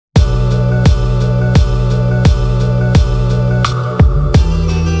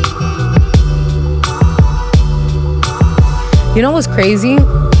You know what's crazy?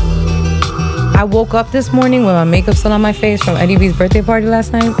 I woke up this morning with my makeup still on my face from Eddie V's birthday party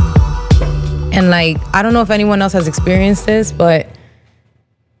last night. And like, I don't know if anyone else has experienced this, but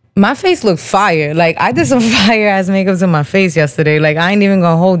my face looked fire. Like, I did some fire ass makeup to my face yesterday. Like, I ain't even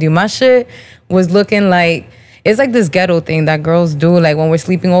gonna hold you. My shit was looking like, it's like this ghetto thing that girls do, like when we're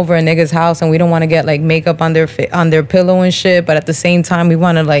sleeping over a nigga's house and we don't want to get like makeup on their pillow and shit, but at the same time we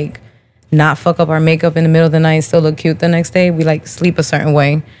want to like not fuck up our makeup in the middle of the night and still look cute the next day. We like sleep a certain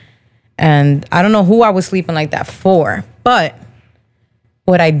way. And I don't know who I was sleeping like that for, but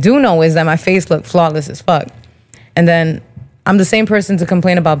what I do know is that my face looked flawless as fuck. And then I'm the same person to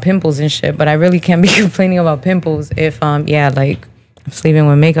complain about pimples and shit, but I really can't be complaining about pimples if like I'm sleeping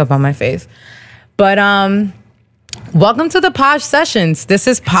with makeup on my face. But welcome to the Posh Sessions. This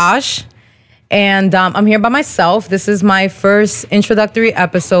is Posh. And I'm here by myself. This is my first introductory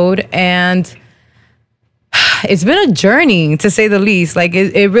episode. And it's been a journey, to say the least. Like,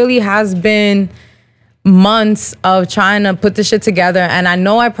 it really has been months of trying to put this shit together. And I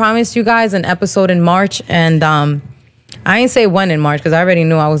know I promised you guys an episode in March. And I ain't say when in March, because I already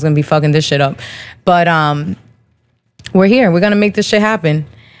knew I was going to be fucking this shit up. But we're here. We're going to make this shit happen.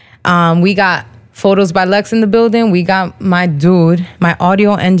 We got Photos by Lex in the building. We got my dude, my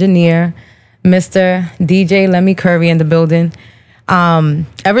audio engineer, Mr. DJ Lemmy Curry in the building.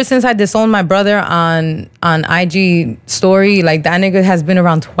 Ever since I disowned my brother on IG story, like that nigga has been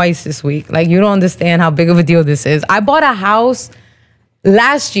around twice this week. Like, you don't understand how big of a deal this is. I bought a house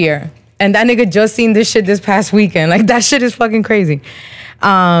last year and that nigga just seen this shit this past weekend. Like, that shit is fucking crazy.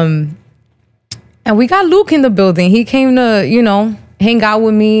 And we got Luke in the building. He came to, hang out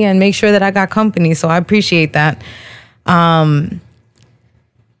with me and make sure that I got company. So I appreciate that.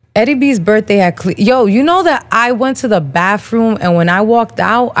 Eddie B's birthday at you know that I went to the bathroom and when I walked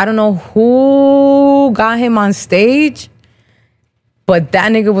out, I don't know who got him on stage, but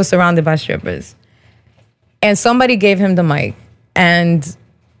that nigga was surrounded by strippers. And somebody gave him the mic. And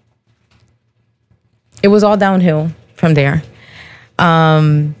it was all downhill from there.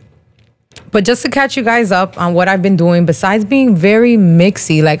 But just to catch you guys up on what I've been doing, besides being very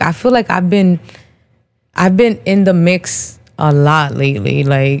mixy, like I feel like I've been in the mix a lot lately.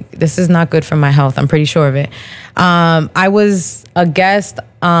 Like, this is not good for my health. I'm pretty sure of it. I was a guest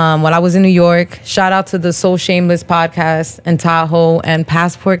when I was in New York. Shout out to the So Shameless podcast in Tahoe and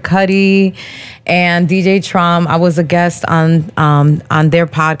Passport Cuddy and DJ Trom. I was a guest on their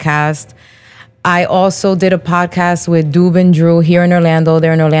podcast. I also did a podcast with Doob and Drew here in Orlando.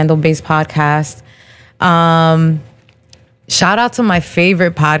 They're an Orlando-based podcast. Shout out to my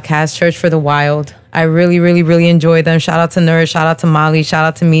favorite podcast, Church for the Wild. I really, really, really enjoyed them. Shout out to Nerd. Shout out to Molly. Shout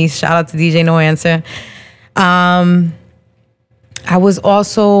out to me. Shout out to DJ No Answer. I was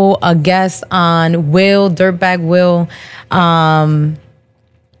also a guest on Will, Dirtbag Will,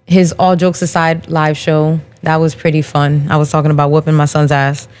 his All Jokes Aside live show. That was pretty fun. I was talking about whooping my son's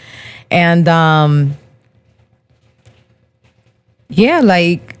ass. And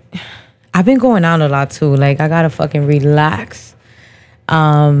like, I've been going out a lot too. Like, I gotta fucking relax.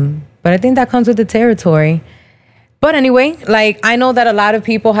 But I think that comes with the territory. But anyway, like, I know that a lot of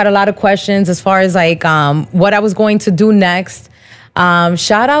people had a lot of questions as far as like what I was going to do next.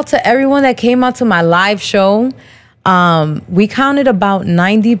 Shout out to everyone that came out to my live show. We counted about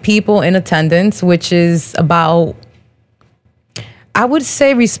 90 people in attendance, which is about, I would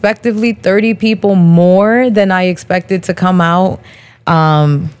say respectively 30 people more than I expected to come out.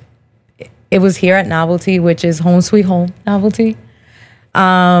 It was here at Novelty, which is Home Sweet Home Novelty.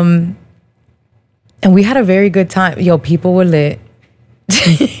 And we had a very good time. Yo, people were lit.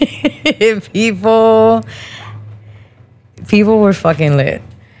 people were fucking lit.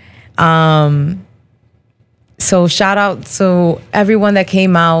 So shout out to everyone that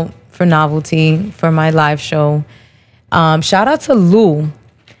came out for Novelty, for my live show. Shout out to Lou.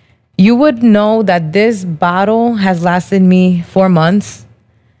 You would know that this bottle has lasted me 4 months.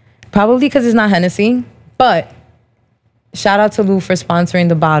 Probably because it's not Hennessy, but shout out to Lou for sponsoring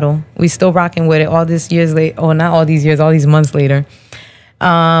the bottle. We still rocking with it all these years later. Oh, not all these years, all these months later.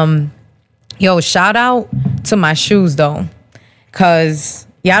 Yo, shout out to my shoes though. Cause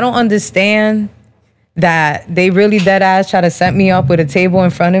y'all don't understand that they really dead ass try to set me up with a table in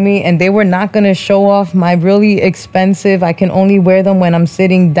front of me and they were not gonna show off my really expensive, I can only wear them when I'm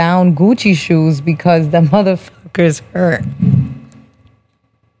sitting down Gucci shoes because the motherfuckers hurt.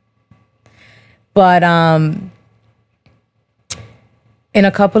 But in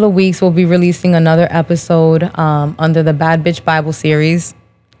a couple of weeks, we'll be releasing another episode under the Bad Bitch Bible series.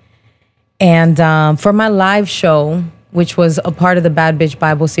 And for my live show, which was a part of the Bad Bitch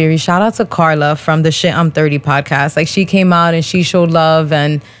Bible series. Shout out to Carla from the Shit I'm 30 podcast. Like, she came out and she showed love.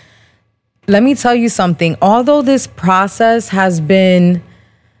 And let me tell you something. Although this process has been,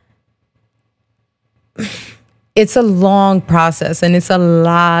 it's a long process and it's a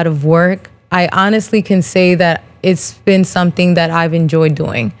lot of work, I honestly can say that it's been something that I've enjoyed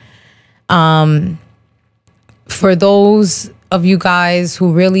doing. For those of you guys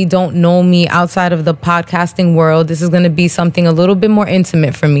who really don't know me outside of the podcasting world, this is going to be something a little bit more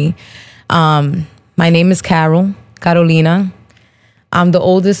intimate for me. My name is Carolina. I'm the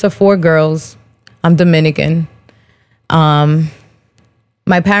oldest of 4 girls. I'm Dominican.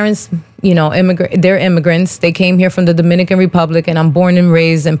 My parents, they're immigrants. They came here from the Dominican Republic, and I'm born and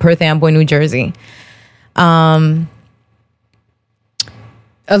raised in Perth Amboy, New Jersey.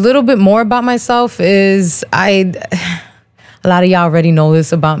 A little bit more about myself is a lot of y'all already know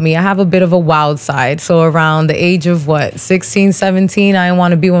this about me. I have a bit of a wild side. So around the age of 16, 17, I didn't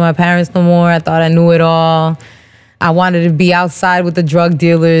want to be with my parents no more. I thought I knew it all. I wanted to be outside with the drug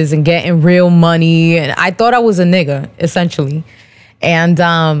dealers and getting real money. And I thought I was a nigga, essentially. And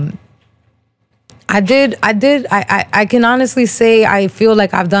I can honestly say I feel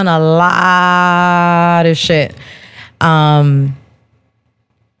like I've done a lot of shit.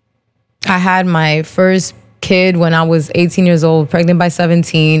 I had my first kid when I was 18 years old, pregnant by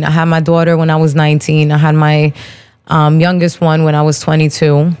 17. I had my daughter when I was 19. I had my youngest one when I was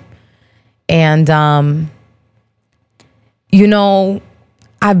 22. And,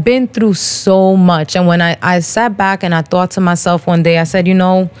 I've been through so much. And when I sat back and I thought to myself one day, I said,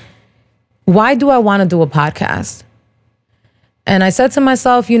 why do I want to do a podcast? And I said to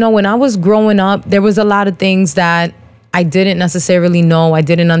myself, when I was growing up, there was a lot of things that I didn't necessarily know. I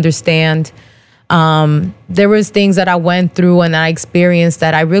didn't understand. There was things that I went through and I experienced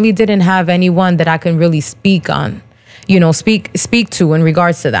that I really didn't have anyone that I can really speak on, speak to in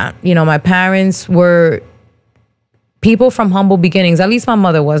regards to that. My parents were people from humble beginnings. At least my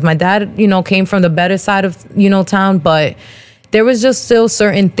mother was. My dad, came from the better side of, town, but there was just still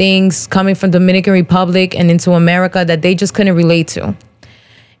certain things coming from Dominican Republic and into America that they just couldn't relate to.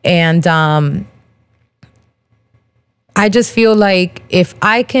 And, I just feel like if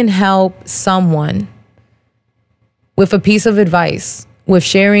I can help someone with a piece of advice, with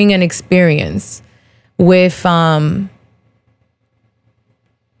sharing an experience, with,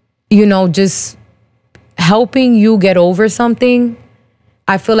 just helping you get over something,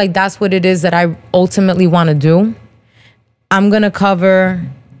 I feel like that's what it is that I ultimately want to do. I'm going to cover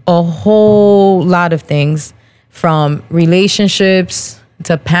a whole lot of things, from relationships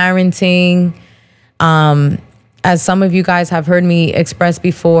to parenting. As some of you guys have heard me express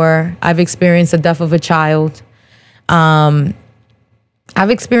before, I've experienced the death of a child. I've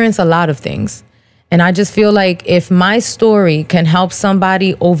experienced a lot of things. And I just feel like if my story can help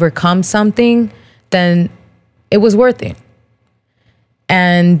somebody overcome something, then it was worth it.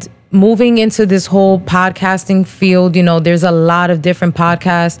 And moving into this whole podcasting field, there's a lot of different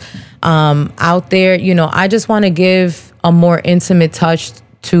podcasts out there. I just want to give a more intimate touch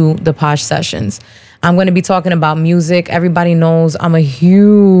to the Posh Sessions. I'm going to be talking about music. Everybody knows I'm a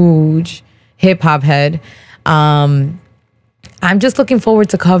huge hip hop head. I'm just looking forward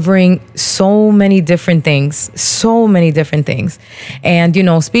to covering so many different things.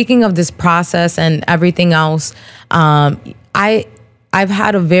 And, speaking of this process and everything else, I've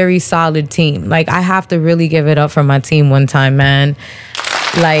had a very solid team. Like, I have to really give it up for my team one time, man.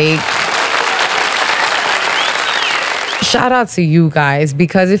 Like, shout out to you guys,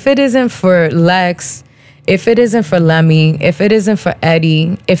 because if it isn't for Lex, if it isn't for Lemmy, if it isn't for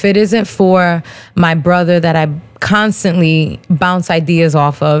Eddie, if it isn't for my brother that I constantly bounce ideas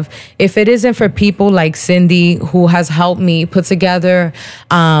off of, if it isn't for people like Cindy, who has helped me put together,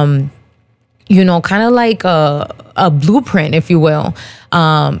 kind of like a blueprint, if you will,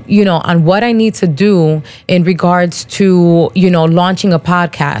 on what I need to do in regards to, launching a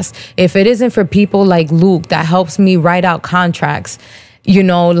podcast. If it isn't for people like Luke that helps me write out contracts,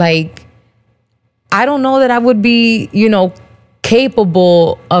 I don't know that I would be,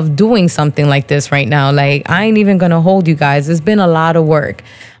 capable of doing something like this right now. Like, I ain't even gonna hold you guys. It's been a lot of work.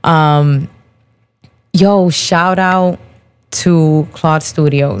 Shout out to Claude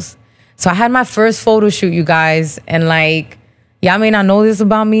Studios. So I had my first photo shoot, you guys, and y'all may not know this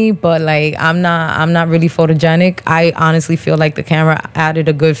about me, but I'm not really photogenic. I honestly feel like the camera added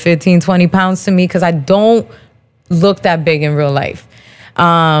a good 15, 20 pounds to me, because I don't look that big in real life.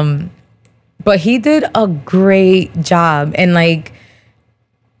 But he did a great job. And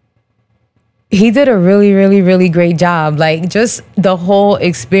he did a really, really, really great job. Like, just the whole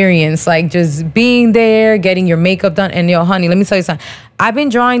experience, like just being there, getting your makeup done. And yo, honey, let me tell you something. I've been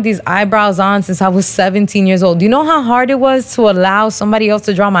drawing these eyebrows on since I was 17 years old. Do you know how hard it was to allow somebody else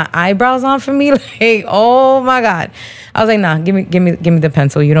to draw my eyebrows on for me? Like, oh my God. I was like, nah, give me the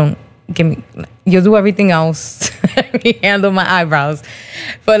pencil. You don't give me, you'll do everything else. Let me handle my eyebrows.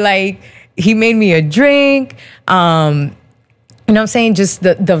 But like, he made me a drink. You know what I'm saying? Just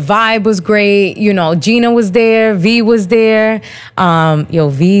the vibe was great. You know, Gina was there. V was there.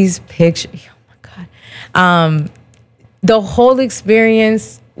 V's picture. Oh my God. The whole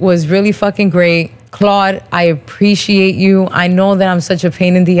experience was really fucking great. Claude, I appreciate you. I know that I'm such a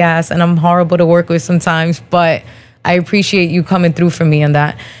pain in the ass and I'm horrible to work with sometimes, but I appreciate you coming through for me on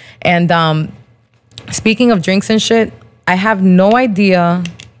that. And speaking of drinks and shit, I have no idea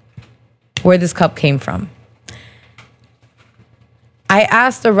where this cup came from. I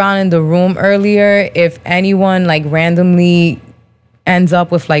asked around in the room earlier if anyone like randomly ends up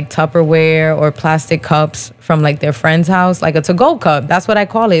with like Tupperware or plastic cups from like their friend's house, like a to-go cup. That's what I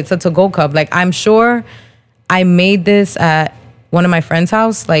call it. It's a to-go cup. Like, I'm sure I made this at one of my friend's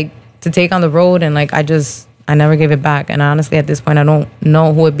house, like to take on the road, and like I never gave it back. And honestly, at this point, I don't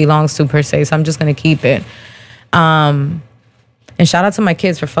know who it belongs to per se, so I'm just gonna keep it. And shout out to my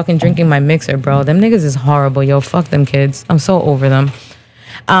kids for fucking drinking my mixer, bro. Them niggas is horrible, yo. Fuck them kids. I'm so over them.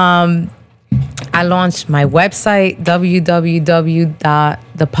 I launched my website,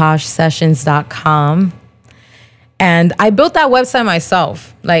 www.theposhsessions.com. And I built that website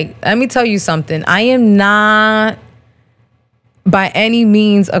myself. Like, let me tell you something. I am not by any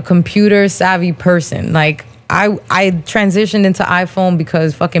means a computer savvy person. Like, I transitioned into iPhone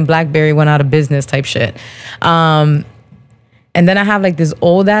because fucking BlackBerry went out of business type shit. And then I have like this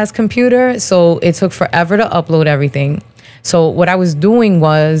old ass computer, so it took forever to upload everything. So what I was doing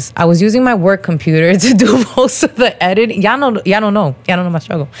was I was using my work computer to do most of the editing. Y'all don't know my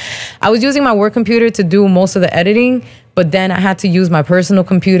struggle. I was using my work computer to do most of the editing, but then I had to use my personal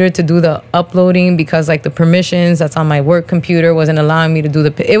computer to do the uploading because like the permissions that's on my work computer wasn't allowing me to do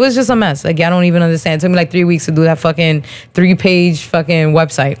it was just a mess. Like, y'all don't even understand. It took me like 3 weeks to do that fucking 3-page fucking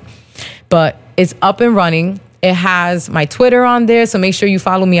website. But it's up and running. It has my Twitter on there, so make sure you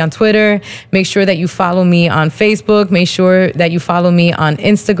follow me on Twitter. Make sure that you follow me on Facebook. Make sure that you follow me on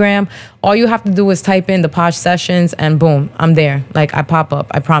Instagram. All you have to do is type in The Posh Sessions, and boom, I'm there. Like, I pop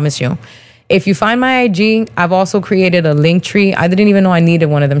up, I promise you. If you find my IG, I've also created a link tree. I didn't even know I needed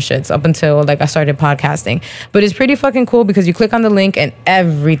one of them shits up until like I started podcasting. But it's pretty fucking cool because you click on the link and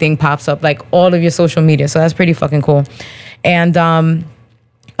everything pops up, like all of your social media. So that's pretty fucking cool. And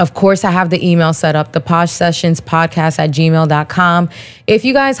of course, I have the email set up, theposhsessionspodcast@gmail.com. If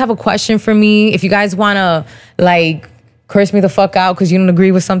you guys have a question for me, if you guys want to like curse me the fuck out because you don't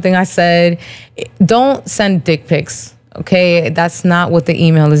agree with something I said, don't send dick pics. Okay, that's not what the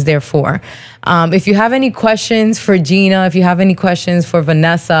email is there for. If you have any questions for Gina, if you have any questions for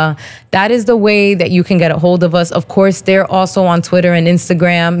Vanessa, that is the way that you can get a hold of us. Of course, they're also on Twitter and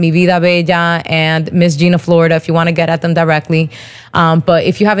Instagram, Mi Vida Bella and Miss Gina Florida, if you want to get at them directly. But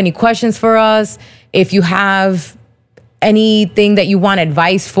if you have any questions for us, if you have anything that you want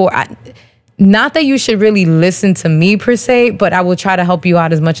advice for, not that you should really listen to me per se, but I will try to help you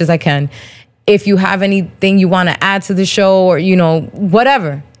out as much as I can. If you have anything you want to add to the show or, you know,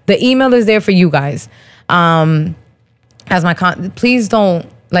 whatever, the email is there for you guys. As my please don't,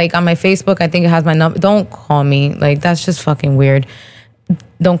 like on my Facebook, I think it has my number. Don't call me. Like, that's just fucking weird.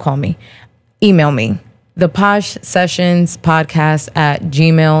 Don't call me. Email me.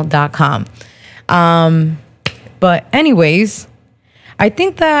 theposhsessionspodcast@gmail.com. But anyways, I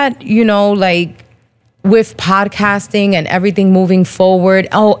think that, you know, like, with podcasting and everything moving forward,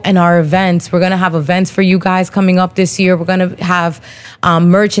 and our events, we're going to have events for you guys coming up this year. We're going to have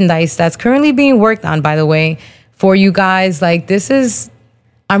merchandise that's currently being worked on, by the way, for you guys. Like,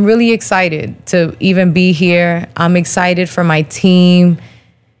 I'm really excited to even be here. I'm excited for my team.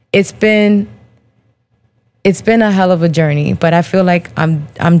 It's been a hell of a journey, but I feel like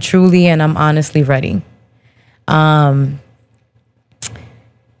I'm truly and I'm honestly ready.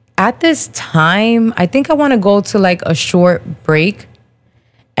 At this time, I think I want to go to like a short break.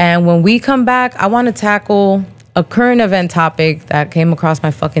 And when we come back, I want to tackle a current event topic that came across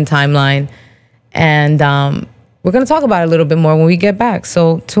my fucking timeline. And we're going to talk about it a little bit more when we get back.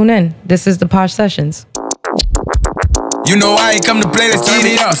 So tune in. This is The Posh Sessions. You know I ain't come to play, let's turn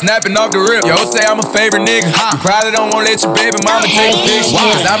me up. Snapping off the rip. Yo, say I'm a favorite nigga. You probably don't wanna let your baby mama take a picture.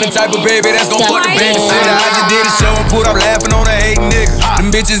 Cause I'm the type of baby that's gon' fuck the babysitter. I just did a show and put up laughing on a hating nigga.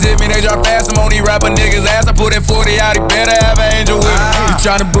 Them bitches hit me, they drop fast. I'm on these rapper niggas' ass. I put that 40 out, he better have an angel with him. You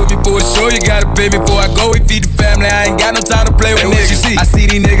tryna book me for a show, you gotta pay me before I go. We feed the family, I ain't got no time to play with niggas. I see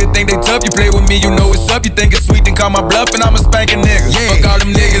these niggas think they tough, you play with me, you know what's up. You think it's sweet, then call my bluff and I'ma spank a nigga. Fuck all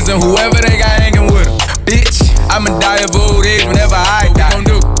them niggas and whoever they got hanging with them. Bitch, I'ma die of old age whenever I die. What we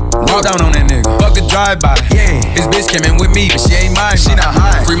gon' do? Walk down on that nigga. Fuck a drive-by. Yeah. His bitch came in with me, but she ain't mine. She not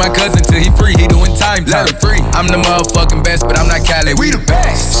high. Free my cousin till he free. He doing time. Let her free. I'm the motherfucking best, but I'm not Cali. We the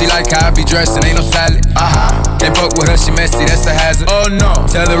best. She like how I be dressed and ain't no salad. Can't fuck with her, she messy. That's a hazard. Oh no.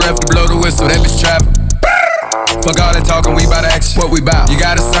 Tell the ref to blow the whistle. That bitch travel. Fuck all that talking, we bout action. What we bout? You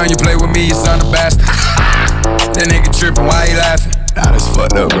got a son, you play with me, your son a bastard. That nigga trippin', why he laughing? Nah, that's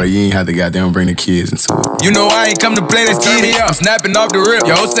fucked up, bro. You ain't have to goddamn bring the kids into it. You know I ain't come to play, let's turn me up. I'm snapping off the rip.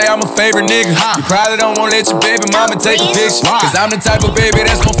 Yo, say I'm a favorite nigga. You probably don't wanna let your baby mama take a picture. Cause I'm the type of baby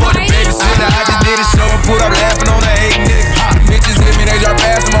that's gon' fuck the babysitter. I just did a show and put up laughing on a hating nigga. The bitches hit me, they drop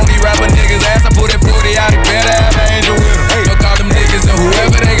fast. I'm on these rapper niggas' ass. I put that 40 out, he better have an angel with him. Fuck all them niggas and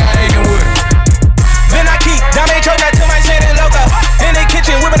whoever they got hanging with him. Then I keep diamond choke that to my chain and logo. In the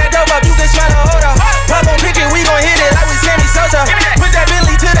kitchen, whipping that dope up, you can smell the odor. Pop on pitch it, we gon' hit it like we Sammy Sosa. Put that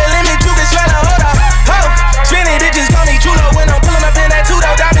Bentley to the limit, you can smell the odor. Ho, spin it, bitches call me chulo. When I'm pulling up in that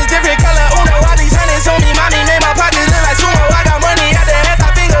two-door, diamonds different color. Uno, all these hundreds on me, mommy made my pockets look like sumo. I got money at the ass,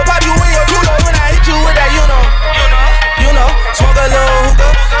 I finger pop you in your culo. When I hit you with that, you know, smoke a little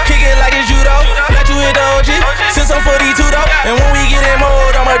hookah, kick it like it's judo. Let you hit the OG, since I'm 42 though. And when we get in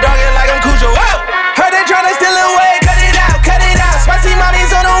mode, I'ma dog it like I'm Cujo. Whoa. Heard they tryna steal it away, cut it out, cut it out. Spicy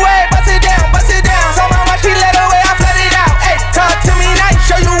mommy's on the way, bust it down, bust it down. So my watch, she let away, I flood it out. Ay, talk to me nice,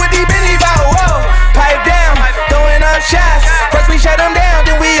 show you what these Benny bout. Whoa, pipe down, throwing up shots. First we shut them down,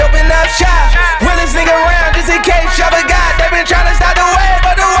 then we open up shop. When this nigga around, just in case y'all forgot. They been tryna stop the way,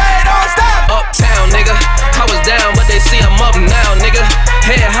 but the way don't stop. Uptown, nigga, I was down, but they see I'm up now, nigga.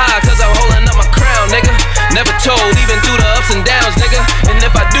 Head high, cause I'm holding up my crown, nigga. Never told, even through the ups and downs, nigga. And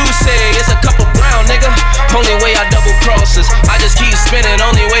if I do say it's a couple brown, nigga. Only way I double crosses. I just keep spinning,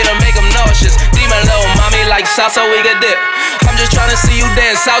 only way to make them nauseous. Demon little mommy like salsa, we get dip. I'm just tryna see you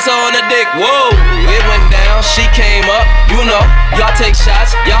dance salsa on the dick. Whoa, it went down, she came up, you know. Y'all take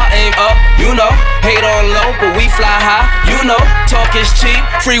shots, y'all aim up, you know. Hate on low, but we fly high, you know. Talk is cheap,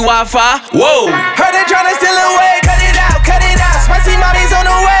 free Wi-Fi, whoa. Heard they tryna steal it away, cut it out, cut it out. Spicy mommy's on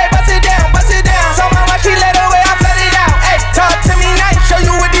the way, bust it down, bust it down. So my watch, she let away, I flood it out. Ay, talk to me nice, show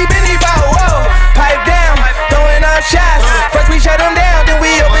you what these Benny bout. Whoa, pipe down, throwing up shots. First we shut them down, then we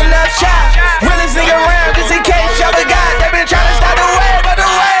open up shop. When this nigga around, just in case y'all forgot. They been tryna stop the way, but the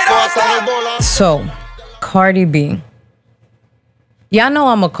way don't stop. So, Cardi B. Y'all know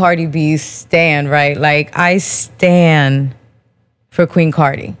I'm a Cardi B stan, right? Like, I stan for Queen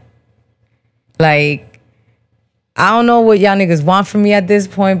Cardi. Like, I don't know what y'all niggas want from me at this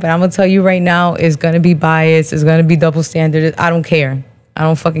point, but I'm gonna tell you right now, it's gonna be biased, it's gonna be double standard. I don't care. I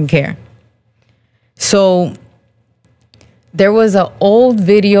don't fucking care. So, there was an old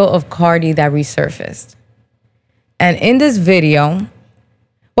video of Cardi that resurfaced. And in this video,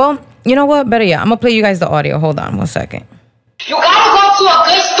 well, you know what? Better yet, I'm gonna play you guys the audio. Hold on 1 second. You gotta go to a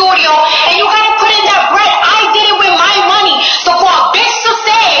good studio and you gotta put in that bread. I did it with my money. So for a bitch to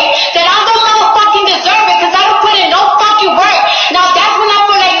say that I don't motherfucking deserve it because I don't put in no fucking work, now that's when I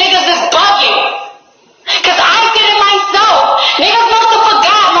feel like niggas is bugging. Cause I did it myself. Niggas must have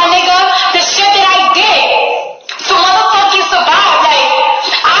forgot, my nigga, the shit that I did to motherfucking survive. Like,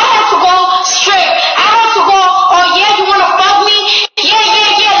 I had to go straight. I had to go, oh yeah, you wanna fuck me?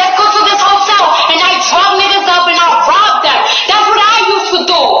 Yeah, let's go to this hotel. And I drop niggas up and I rob them. That's what I used to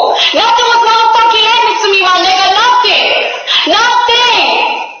do. Nothing was motherfucking happening to me, my nigga. Nothing.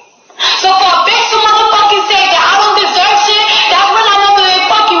 So for a bitch to motherfucking say that I don't deserve shit, that's when I know that they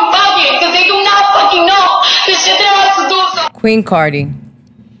fucking bugging. Cause they do not fucking know the shit they have to do. So Queen Cardi.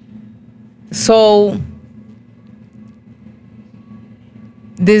 So,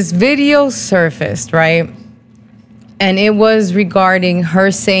 this video surfaced, right? And it was regarding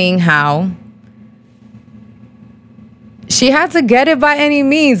her saying how she had to get it by any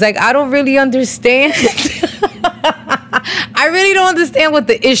means. Like, I don't really understand. I really don't understand what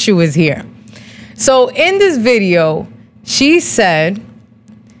the issue is here. So in this video, she said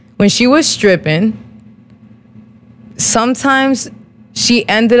when she was stripping, sometimes she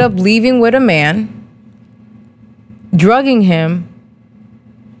ended up leaving with a man, drugging him,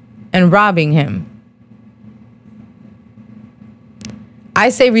 and robbing him. I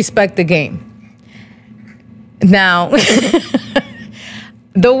say respect the game. Now,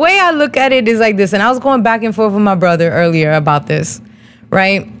 the way I look at it is like this, and I was going back and forth with my brother earlier about this,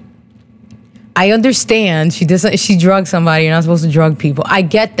 right? I understand she drugged somebody. You're not supposed to drug people. I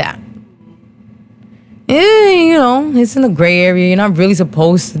get that. You know, it's in the gray area. You're not really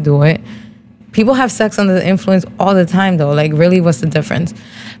supposed to do it. People have sex under the influence all the time, though. Like, really, what's the difference?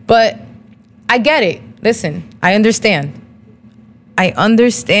 But I get it. Listen, I understand. I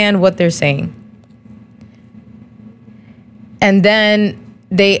understand what they're saying. And then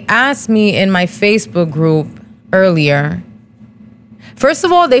they asked me in my Facebook group earlier. First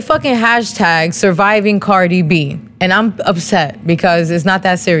of all, they fucking hashtag surviving Cardi B. And I'm upset because it's not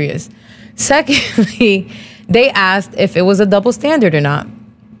that serious. Secondly, they asked if it was a double standard or not.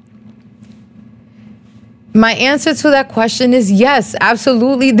 My answer to that question is yes,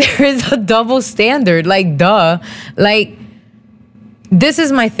 absolutely. There is a double standard. Like, duh. Like, this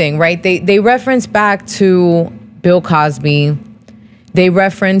is my thing, right? They reference back to Bill Cosby. They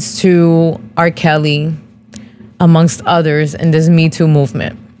reference to R. Kelly, amongst others, in this Me Too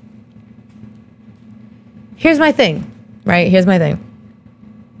movement. Here's my thing, right? Here's my thing.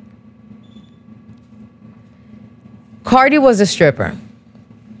 Cardi was a stripper.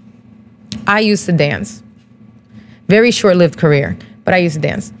 I used to dance. Very short-lived career, but I used to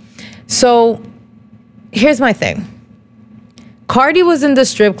dance. So here's my thing. Cardi was in the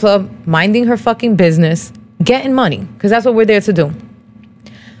strip club, minding her fucking business, getting money, because that's what we're there to do.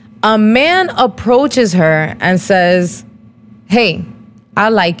 A man approaches her and says, hey, I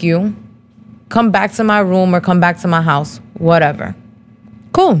like you. Come back to my room or come back to my house, whatever.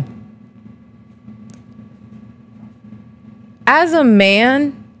 Cool. As a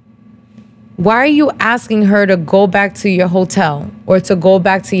man, why are you asking her to go back to your hotel or to go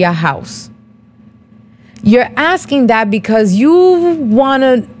back to your house? You're asking that because you want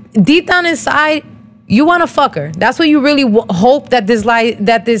to, deep down inside, you want to fuck her. That's what you really hope that this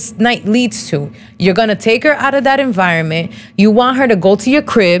night leads to. You're going to take her out of that environment. You want her to go to your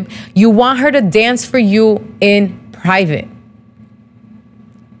crib. You want her to dance for you in private.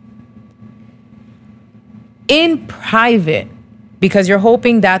 In private. Because you're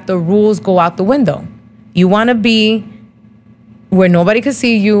hoping that the rules go out the window. You want to be where nobody could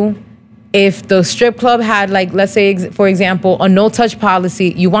see you. If the strip club had, like, let's say, for example, a no-touch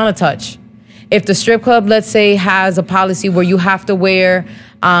policy, you want to touch. If the strip club, let's say, has a policy where you have to wear,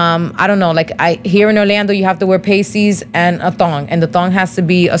 I don't know, like here in Orlando, you have to wear pasties and a thong, and the thong has to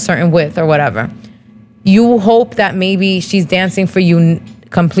be a certain width or whatever. You hope that maybe she's dancing for you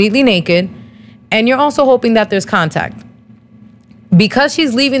completely naked, and you're also hoping that there's contact. Because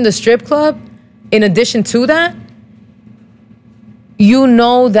she's leaving the strip club, in addition to that, you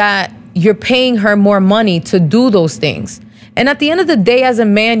know that you're paying her more money to do those things. And at the end of the day, as a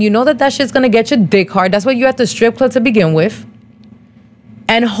man, you know that that shit's gonna get your dick hard. That's why you're at the strip club to begin with.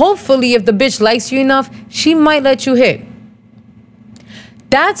 And hopefully, if the bitch likes you enough, she might let you hit.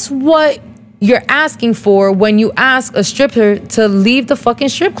 That's what you're asking for when you ask a stripper to leave the fucking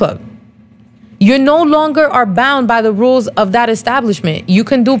strip club. You no longer are bound by the rules of that establishment. You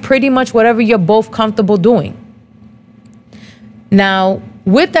can do pretty much whatever you're both comfortable doing. Now,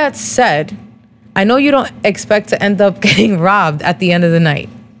 with that said, I know you don't expect to end up getting robbed at the end of the night.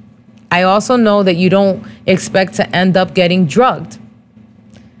 I also know that you don't expect to end up getting drugged.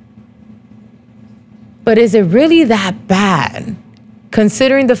 But is it really that bad?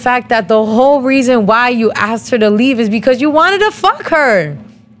 Considering the fact that the whole reason why you asked her to leave is because you wanted to fuck her.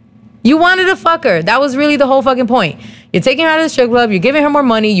 You wanted to fuck her. That was really the whole fucking point. You're taking her out of the strip club. You're giving her more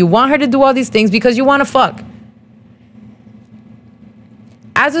money. You want her to do all these things because you want to fuck.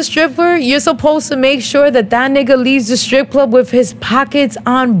 As a stripper, you're supposed to make sure that that nigga leaves the strip club with his pockets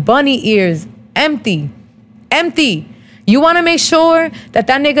on bunny ears. Empty. Empty. You want to make sure that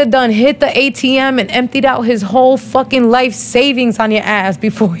that nigga done hit the ATM and emptied out his whole fucking life savings on your ass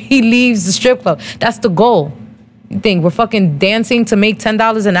before he leaves the strip club. That's the goal. You think we're fucking dancing to make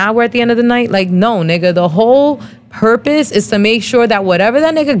 $10 an hour at the end of the night? Like, no, nigga. The whole purpose is to make sure that whatever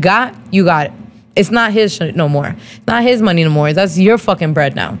that nigga got, you got it. It's not his shit no more. It's not his money no more. That's your fucking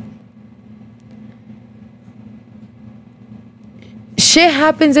bread now. Shit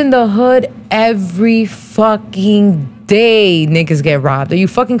happens in the hood every fucking day. Niggas get robbed. Are you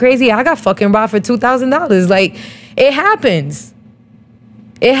fucking crazy? I got fucking robbed for $2,000. Like, it happens.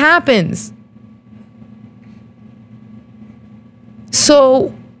 It happens.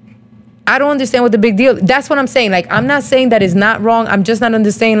 So I don't understand what the big deal. That's what I'm saying. Like, I'm not saying that it's not wrong. I'm just not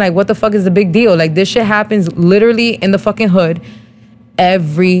understanding, like, what the fuck is the big deal? Like, this shit happens literally in the fucking hood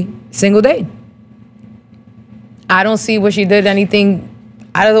every single day. I don't see where she did anything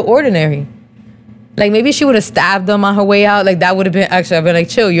out of the ordinary. Like, maybe she would have stabbed him on her way out. Like, that would have been, actually, I'd be like,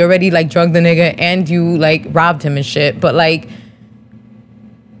 chill, you already, like, drugged the nigga and you, like, robbed him and shit. But, like,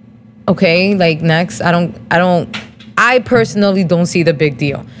 okay, like, next, I personally don't see the big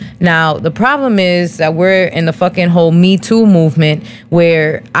deal. Now, the problem is that we're in the fucking whole Me Too movement,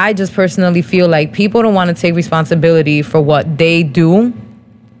 where I just personally feel like people don't want to take responsibility for what they do.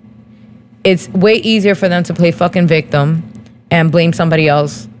 It's way easier for them to play fucking victim and blame somebody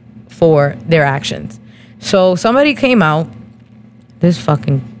else for their actions. So somebody came out, this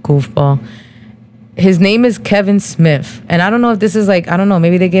fucking goofball. His name is Kevin Smith. And I don't know if this is like, I don't know,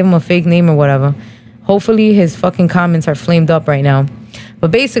 maybe they gave him a fake name or whatever. Hopefully his fucking comments are flamed up right now.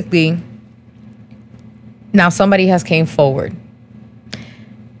 But basically, now somebody has came forward.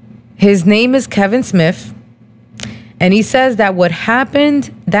 His name is Kevin Smith. And he says that what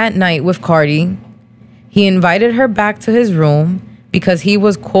happened that night with Cardi, he invited her back to his room because he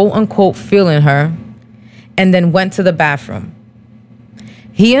was quote unquote feeling her, and then went to the bathroom.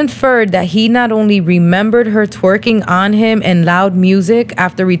 He inferred that he not only remembered her twerking on him and loud music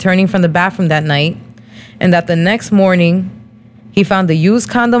after returning from the bathroom that night, and that the next morning he found the used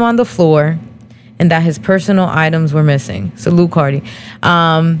condom on the floor and that his personal items were missing. Salute, Cardi.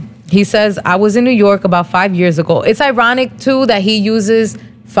 He says, I was in New York about 5 years ago. It's ironic, too, that he uses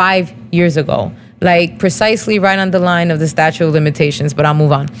 5 years ago. Like, precisely right on the line of the statute of limitations, but I'll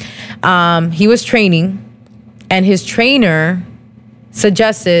move on. He was training, and his trainer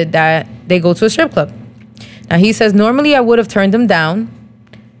suggested that they go to a strip club. Now, he says, normally I would have turned him down,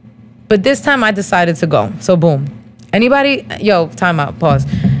 but this time I decided to go. So, boom. Anybody? Yo, time out. Pause.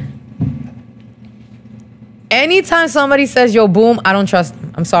 Anytime somebody says, yo, boom, I don't trust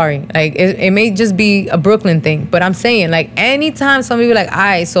them. I'm sorry. Like, it may just be a Brooklyn thing, but I'm saying, like, anytime somebody be like, all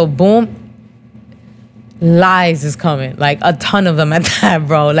right, so boom, lies is coming. Like, a ton of them at that,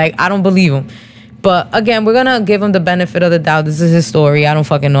 bro. Like, I don't believe them. But, again, we're going to give him the benefit of the doubt. This is his story. I don't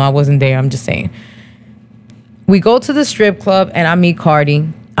fucking know. I wasn't there. I'm just saying. We go to the strip club, and I meet Cardi.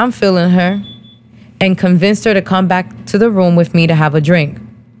 I'm feeling her and convinced her to come back to the room with me to have a drink.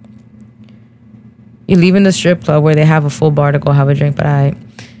 You're leaving the strip club where they have a full bar to go have a drink, but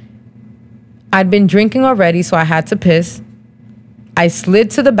I'd been drinking already, so I had to piss. I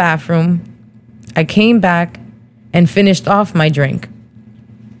slid to the bathroom. I came back and finished off my drink.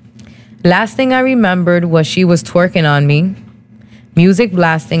 Last thing I remembered was she was twerking on me, music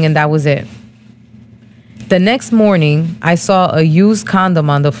blasting, and that was it. The next morning, I saw a used condom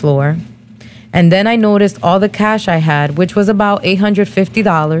on the floor, and then I noticed all the cash I had, which was about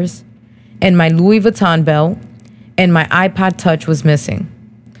 $850, and my Louis Vuitton belt, and my iPod Touch was missing.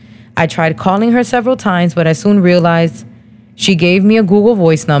 I tried calling her several times, but I soon realized she gave me a Google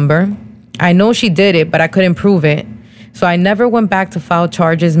Voice number. I know she did it, but I couldn't prove it. So I never went back to file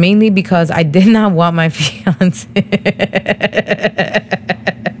charges, mainly because I did not want my fiance.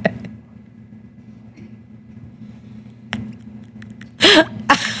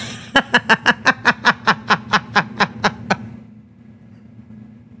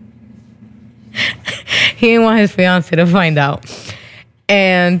 He didn't want his fiance to find out.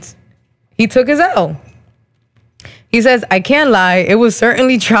 And he took his L. He says, I can't lie, it was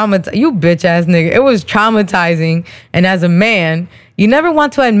certainly traumatizing. You bitch ass nigga. It was traumatizing. And as a man, you never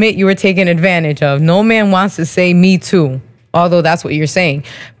want to admit you were taken advantage of. No man wants to say me too, although that's what you're saying.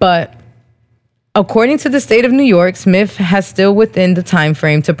 But according to the state of New York, Smith has still within the time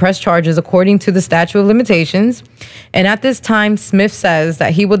frame to press charges according to the statute of limitations. And at this time, Smith says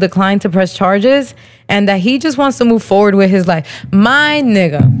that he will decline to press charges and that he just wants to move forward with his life. My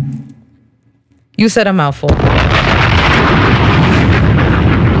nigga, you said a mouthful.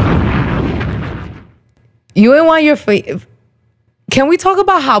 You ain't want your face. Can we talk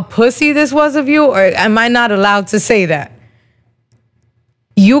about how pussy this was of you, or am I not allowed to say that?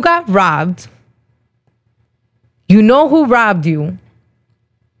 You got robbed. You know who robbed you,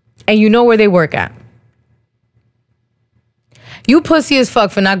 and you know where they work at. You pussy as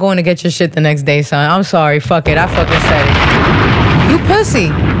fuck for not going to get your shit the next day, son. I'm sorry. Fuck it. I fucking said it. You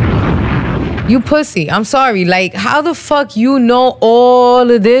pussy. You pussy. I'm sorry. Like, how the fuck you know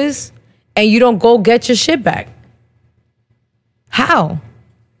all of this and you don't go get your shit back? How?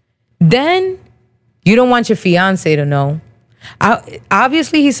 Then you don't want your fiance to know.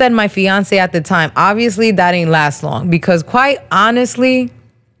 Obviously, he said my fiance at the time. Obviously, that ain't last long. Because quite honestly,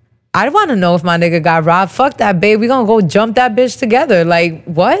 I want to know if my nigga got robbed. Fuck that, babe. We gonna go jump that bitch together. Like,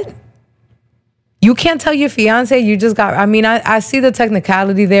 what? You can't tell your fiance you just got... I mean, I see the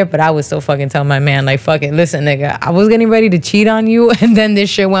technicality there, but I would still fucking tell my man, like, fuck it. Listen, nigga, I was getting ready to cheat on you, and then this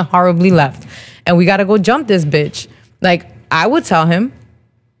shit went horribly left. And we gotta go jump this bitch. Like, I would tell him.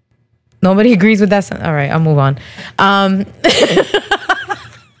 Nobody agrees with that. All right, I'll move on.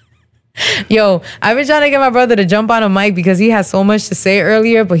 Yo, I've been trying to get my brother to jump on a mic because he has so much to say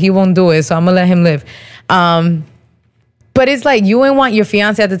earlier, but he won't do it. So I'm going to let him live. But it's like you ain't want your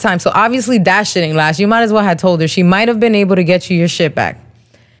fiance at the time. So obviously that shit ain't last. You might as well have told her. She might have been able to get you your shit back.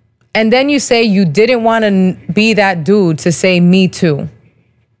 And then you say you didn't want to be that dude to say me too.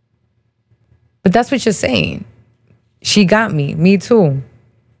 But that's what you're saying. She got me too.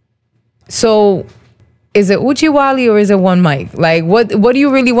 So is it Uchiwali or is it one mic? Like, what do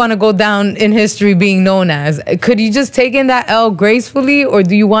you really want to go down in history being known as? Could you just take in that L gracefully, or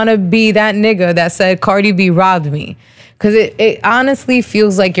do you want to be that nigga that said Cardi B robbed me? Because it honestly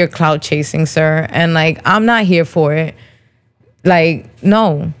feels like you're clout chasing, sir. And like, I'm not here for it. Like,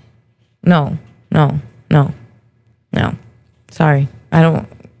 no. Sorry.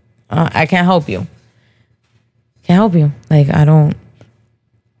 I can't help you. Like, I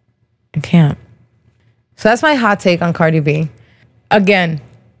can't. So that's my hot take on Cardi B. Again,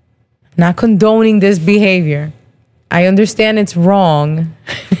 not condoning this behavior. I understand it's wrong.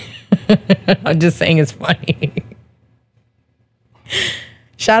 I'm just saying it's funny.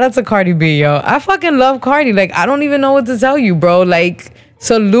 Shout out to Cardi B, yo. I fucking love Cardi. Like, I don't even know what to tell you, bro. Like,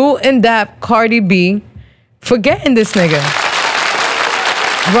 salute and dap Cardi B for getting this nigga.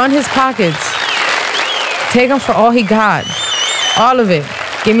 Run his pockets. Take him for all he got. All of it.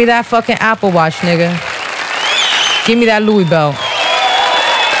 Give me that fucking Apple Watch, nigga. Give me that Louis belt.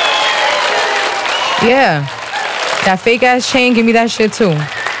 Yeah. That fake ass chain, give me that shit too.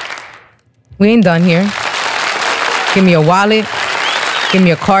 We ain't done here. Give me a wallet. Give me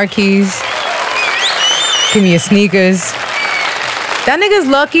your car keys. Give me your sneakers. That nigga's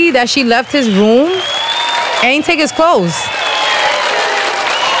lucky that she left his room and ain't take his clothes.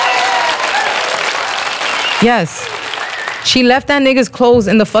 Yes. She left that nigga's clothes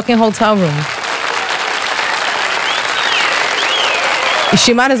in the fucking hotel room.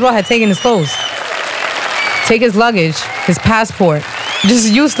 She might as well have taken his clothes. Take his luggage, his passport.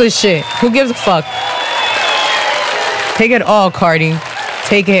 Just useless shit. Who gives a fuck? Take it all, Cardi.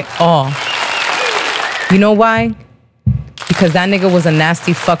 Take it all. You know why? Because that nigga was a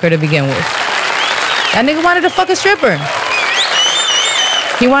nasty fucker to begin with. That nigga wanted to fuck a stripper.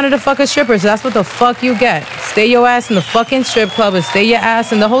 He wanted to fuck a stripper, so that's what the fuck you get. Stay your ass in the fucking strip club and stay your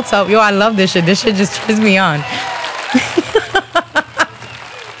ass in the hotel. Yo, I love this shit. This shit just turns me on.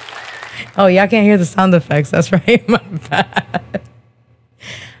 Oh, y'all can't hear the sound effects. That's right. My bad.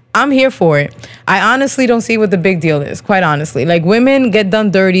 I'm here for it. I honestly don't see what the big deal is, quite honestly. Like, women get done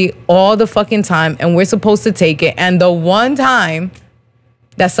dirty all the fucking time, and we're supposed to take it. And the one time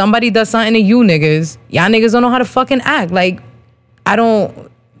that somebody does something to you niggas, y'all niggas don't know how to fucking act. Like, I don't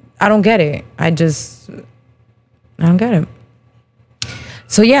get it. I don't get it.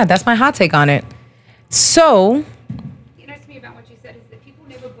 So, yeah, that's my hot take on it. So...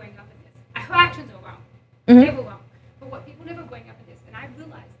 Her actions are wrong. They were wrong. But what people never bring up in this, and I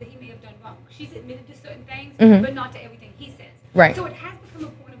realize that he may have done wrong. She's admitted to certain things, but not to everything he says. Right. So it has become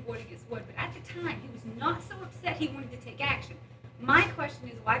a point of word against word. But at the time, he was not so upset he wanted to take action. My question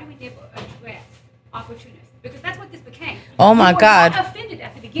is, why do we never address opportunists? Because that's what this became. Oh my God. Not offended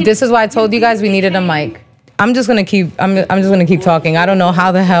at the beginning. This is why I told you guys we needed a mic. I'm just gonna keep talking. I don't know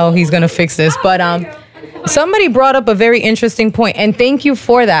how the hell he's gonna fix this, but somebody brought up a very interesting point, and thank you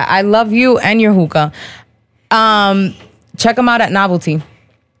for that. I love you and your hookah. Check them out at Novelty.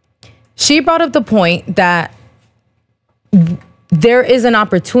 She brought up the point that there is an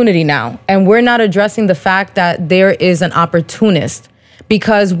opportunity now, and we're not addressing the fact that there is an opportunist.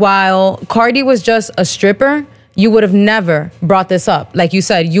 Because while Cardi was just a stripper, you would have never brought this up. Like you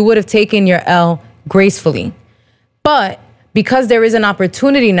said, you would have taken your L gracefully. But because there is an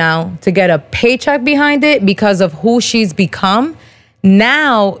opportunity now to get a paycheck behind it because of who she's become,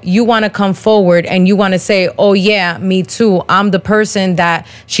 now you want to come forward and you want to say, oh yeah, me too. I'm the person that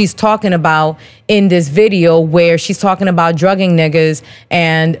she's talking about in this video where she's talking about drugging niggas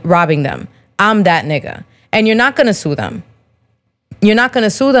and robbing them. I'm that nigga. And you're not going to sue them. You're not going to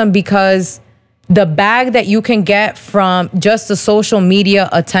sue them because the bag that you can get from just the social media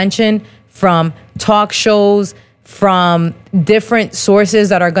attention, from talk shows, from different sources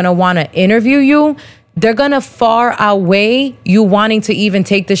that are going to want to interview you, they're going to far outweigh you wanting to even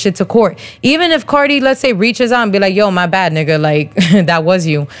take this shit to court. Even if Cardi, let's say, reaches out and be like, yo, my bad, nigga, like, that was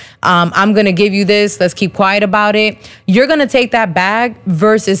you. I'm going to give you this. Let's keep quiet about it. You're going to take that bag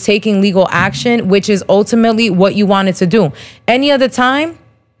versus taking legal action, which is ultimately what you wanted to do. Any other time,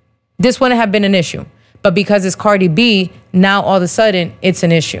 this wouldn't have been an issue. But because it's Cardi B, now all of a sudden it's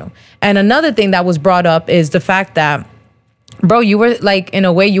an issue. And another thing that was brought up is the fact that bro, you were like, in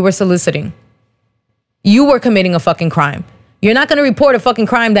a way, you were soliciting. You were committing a fucking crime. You're not gonna report a fucking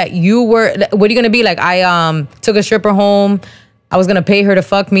crime that you were. What are you gonna be like? I took a stripper home. I was gonna pay her to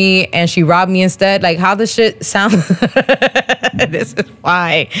fuck me, and she robbed me instead. Like, how this shit sound? This is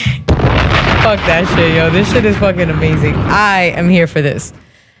why. Fuck that shit, yo. This shit is fucking amazing. I am here for this.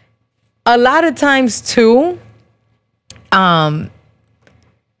 A lot of times too, when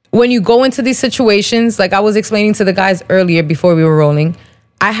you go into these situations, like I was explaining to the guys earlier before we were rolling,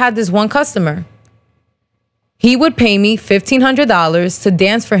 I had this one customer. He would pay me $1,500 to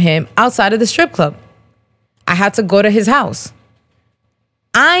dance for him outside of the strip club. I had to go to his house.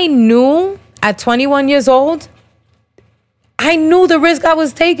 I knew at 21 years old, I knew the risk I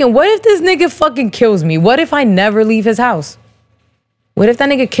was taking. What if this nigga fucking kills me? What if I never leave his house? What if that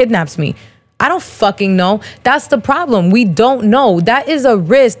nigga kidnaps me? I don't fucking know. That's the problem. We don't know. That is a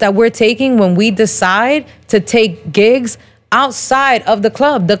risk that we're taking when we decide to take gigs outside of the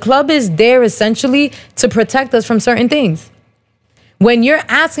club. The club is there essentially to protect us from certain things. When you're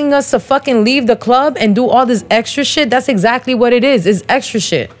asking us to fucking leave the club and do all this extra shit, that's exactly what it is. It's extra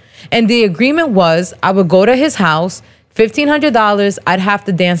shit. And the agreement was I would go to his house, $1,500, I'd have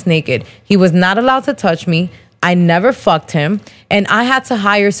to dance naked. He was not allowed to touch me. I never fucked him. And I had to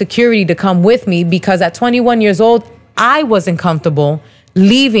hire security to come with me because at 21 years old, I wasn't comfortable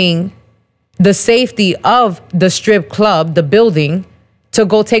leaving the safety of the strip club, the building, to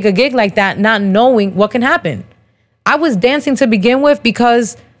go take a gig like that, not knowing what can happen. I was dancing to begin with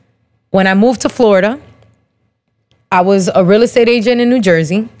because when I moved to Florida, I was a real estate agent in New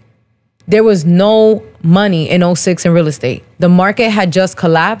Jersey. There was no money in 2006 in real estate. The market had just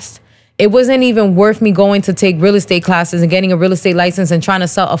collapsed. It wasn't even worth me going to take real estate classes and getting a real estate license and trying to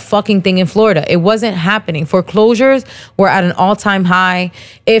sell a fucking thing in Florida. It wasn't happening. Foreclosures were at an all-time high.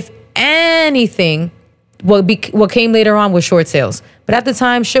 If anything, what came later on was short sales. But at the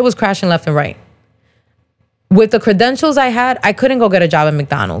time, shit was crashing left and right. With the credentials I had, I couldn't go get a job at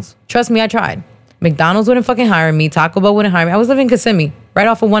McDonald's. Trust me, I tried. McDonald's wouldn't fucking hire me. Taco Bell wouldn't hire me. I was living in Kissimmee, right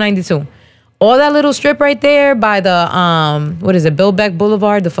off of 192. All that little strip right there by the, what is it, Bill Beck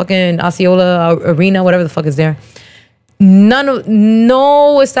Boulevard, the fucking Osceola Arena, whatever the fuck is there.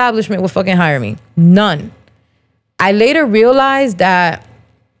 No establishment would fucking hire me. None. I later realized that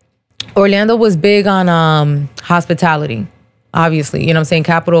Orlando was big on hospitality, obviously. You know what I'm saying?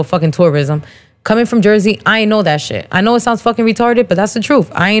 Capital of fucking tourism. Coming from Jersey, I ain't know that shit. I know it sounds fucking retarded, but that's the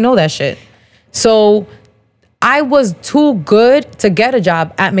truth. I ain't know that shit. So I was too good to get a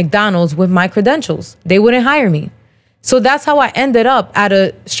job at McDonald's with my credentials. They wouldn't hire me. So that's how I ended up at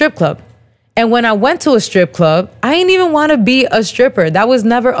a strip club. And when I went to a strip club, I didn't even want to be a stripper. That was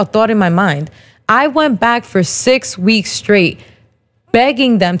never a thought in my mind. I went back for 6 weeks straight,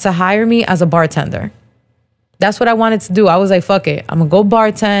 begging them to hire me as a bartender. That's what I wanted to do. I was like, fuck it. I'm going to go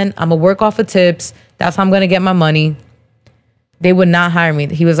bartend. I'm going to work off of tips. That's how I'm going to get my money. They would not hire me.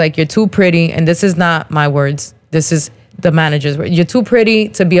 He was like, you're too pretty. And this is not my words. This is the manager's words. You're too pretty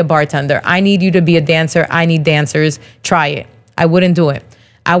to be a bartender. I need you to be a dancer. I need dancers. Try it. I wouldn't do it.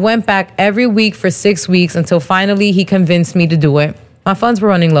 I went back every week for 6 weeks until finally he convinced me to do it. My funds were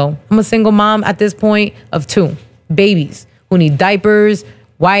running low. I'm a single mom at this point of 2 babies who need diapers,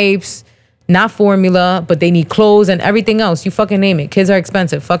 wipes, not formula, but they need clothes and everything else. You fucking name it. Kids are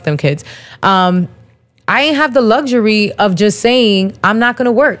expensive. Fuck them kids. I ain't have the luxury of just saying, I'm not going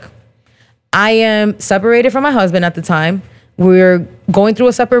to work. I am separated from my husband at the time. We're going through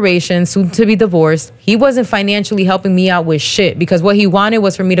a separation, soon to be divorced. He wasn't financially helping me out with shit because what he wanted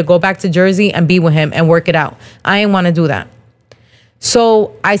was for me to go back to Jersey and be with him and work it out. I didn't want to do that.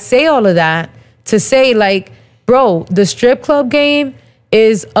 So I say all of that to say, like, bro, the strip club game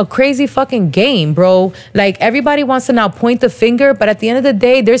is a crazy fucking game, bro. Like, everybody wants to now point the finger, but at the end of the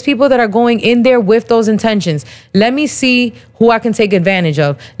day, there's people that are going in there with those intentions. Let me see who I can take advantage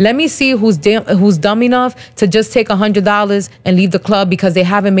of. Let me see who's dumb enough to just take $100 and leave the club because they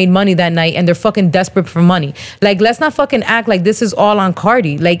haven't made money that night and they're fucking desperate for money. Like, let's not fucking act like this is all on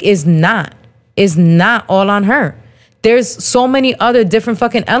Cardi. Like, it's not. It's not all on her. There's so many other different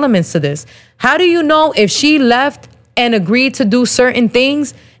fucking elements to this. How do you know if she left and agreed to do certain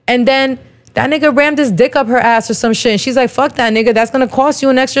things and then that nigga rammed his dick up her ass or some shit and she's like, fuck that nigga, that's gonna cost you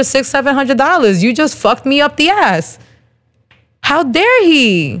an extra $600-$700. You just fucked me up the ass. How dare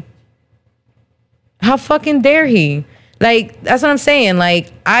he? How fucking dare he? Like, that's what I'm saying.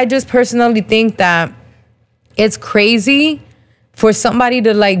 Like, I just personally think that it's crazy for somebody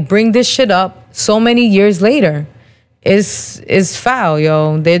to like bring this shit up so many years later. It's foul,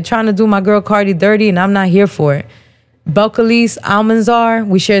 yo. They're trying to do my girl Cardi dirty and I'm not here for it. Belcalis Almanzar,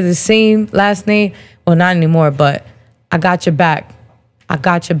 we share the same last name. Well, not anymore, but I got your back. I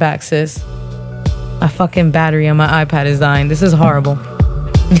got your back, sis. My fucking battery on my iPad is dying. This is horrible.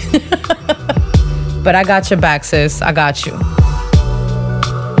 But I got your back, sis. I got you.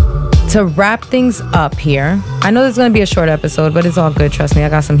 To wrap things up here, I know this is going to be a short episode, but it's all good. Trust me, I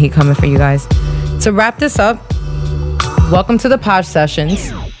got some heat coming for you guys. To wrap this up, welcome to the Posh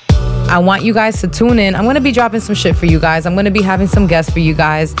Sessions. I want you guys to tune in. I'm going to be dropping some shit for you guys. I'm going to be having some guests for you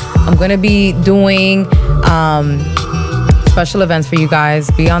guys. I'm going to be doing special events for you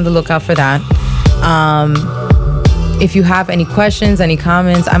guys. Be on the lookout for that. If you have any questions, any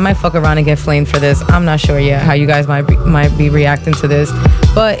comments, I might fuck around and get flamed for this. I'm not sure yet how you guys might be reacting to this.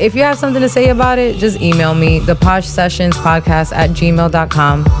 But if you have something to say about it, just email me,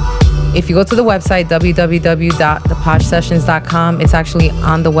 theposhsessionspodcast@gmail.com. If you go to the website, www.theposhsessions.com, it's actually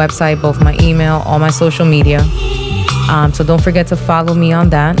on the website, both my email, all my social media. So don't forget to follow me on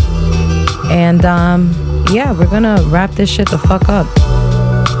that. And yeah, we're gonna wrap this shit the fuck up.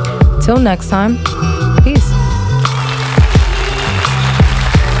 Till next time.